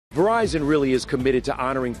Verizon really is committed to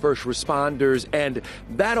honoring first responders, and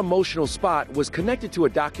that emotional spot was connected to a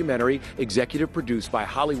documentary executive produced by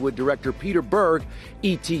Hollywood director Peter Berg.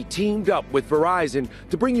 E.T. teamed up with Verizon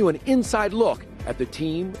to bring you an inside look at the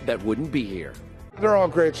team that wouldn't be here. They're all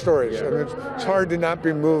great stories. I mean, it's hard to not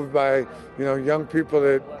be moved by, young people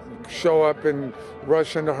that show up and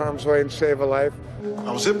rush into harm's way and save a life.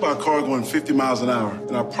 I was hit by a car going 50 miles an hour,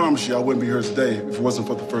 and I promise you I wouldn't be here today if it wasn't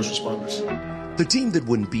for the first responders. The team that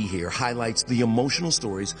wouldn't be here highlights the emotional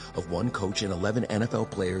stories of one coach and 11 NFL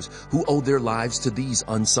players who owe their lives to these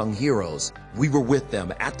unsung heroes. We were with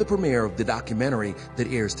them at the premiere of the documentary that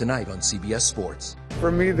airs tonight on CBS Sports.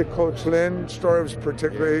 For me, the Coach Lynn story was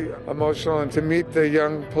particularly emotional, and to meet the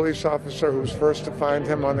young police officer who was first to find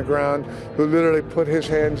him on the ground, who literally put his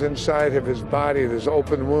hands inside of his body, his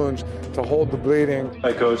open wounds, to hold the bleeding.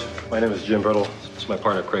 Hi, Coach. My name is Jim Brittle. This is my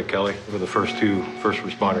partner, Craig Kelly. We're the first two first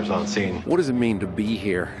responders on scene. What does it mean to be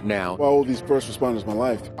here now? Well, I owe these first responders my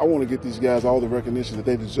life. I want to get these guys all the recognition that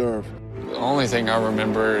they deserve. The only thing I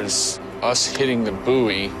remember is us hitting the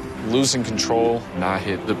buoy, losing control, and I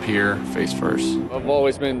hit the pier face first. I've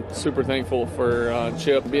always been super thankful for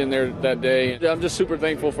Chip being there that day. I'm just super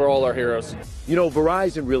thankful for all our heroes.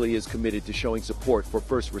 Verizon really is committed to showing support for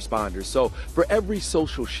first responders. So for every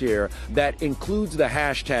social share that includes the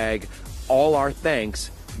hashtag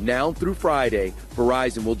 #AllOurThanks, now through Friday,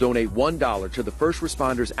 Verizon will donate $1 to the first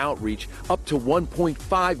responders outreach up to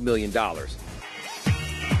 $1.5 million.